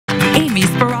Amy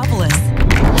Sparopoulos.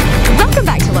 Welcome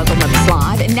back to Local Memphis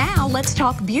Live. And now let's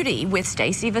talk beauty with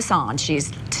Stacy Vason.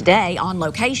 She's today on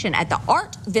location at the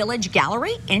Art Village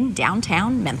Gallery in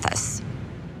downtown Memphis.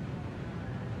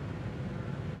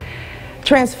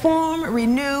 Transform,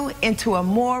 renew into a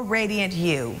more radiant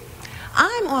you.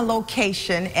 I'm on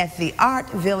location at the Art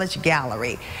Village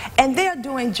Gallery, and they're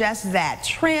doing just that,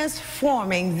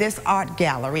 transforming this art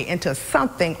gallery into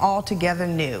something altogether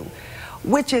new,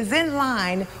 which is in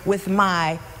line with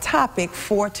my topic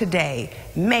for today,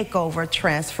 makeover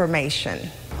transformation.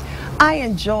 I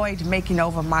enjoyed making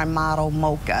over my model,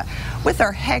 Mocha. With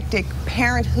her hectic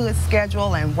parenthood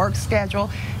schedule and work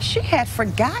schedule, she had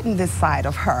forgotten this side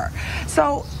of her.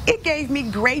 So it gave me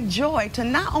great joy to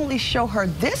not only show her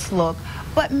this look,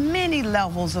 but many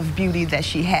levels of beauty that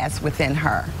she has within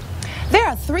her. There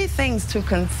are three things to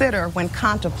consider when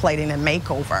contemplating a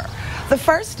makeover. The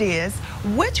first is,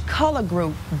 which color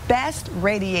group best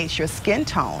radiates your skin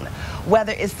tone,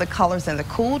 whether it's the colors in the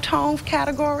cool tone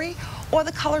category or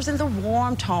the colors in the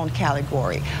warm tone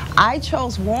category. I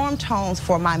chose warm tones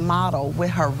for my model with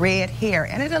her red hair,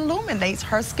 and it illuminates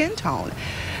her skin tone.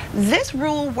 This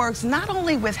rule works not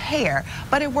only with hair,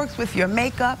 but it works with your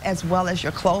makeup as well as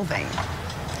your clothing.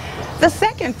 The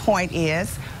second point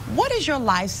is, what is your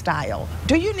lifestyle?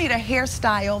 Do you need a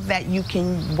hairstyle that you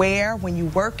can wear when you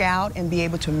work out and be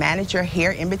able to manage your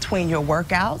hair in between your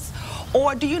workouts?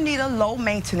 Or do you need a low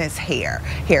maintenance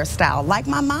hairstyle like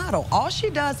my model? All she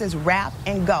does is wrap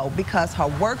and go because her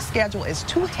work schedule is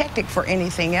too hectic for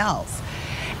anything else.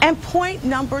 And point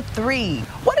number three,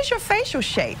 what is your facial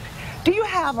shape? Do you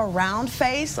have a round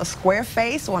face, a square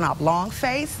face, or an oblong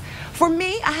face? For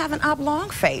me, I have an oblong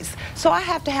face, so I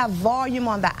have to have volume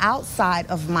on the outside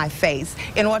of my face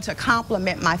in order to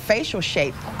complement my facial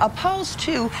shape, opposed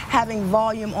to having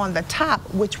volume on the top,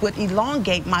 which would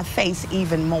elongate my face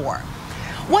even more.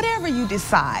 Whatever you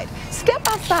decide, step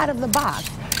outside of the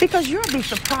box because you'll be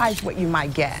surprised what you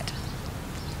might get.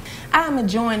 I'm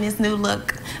enjoying this new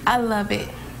look. I love it.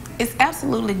 It's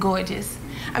absolutely gorgeous.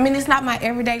 I mean, it's not my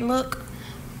everyday look,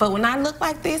 but when I look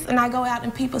like this and I go out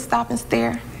and people stop and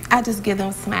stare, I just give them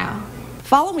a smile.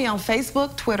 Follow me on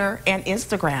Facebook, Twitter, and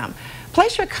Instagram.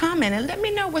 Place your comment and let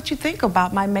me know what you think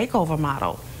about my makeover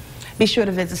model. Be sure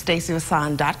to visit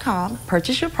stacyvason.com,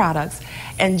 purchase your products,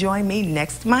 and join me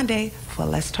next Monday for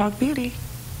Let's Talk Beauty.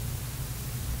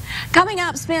 Coming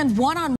up, spend one-on-one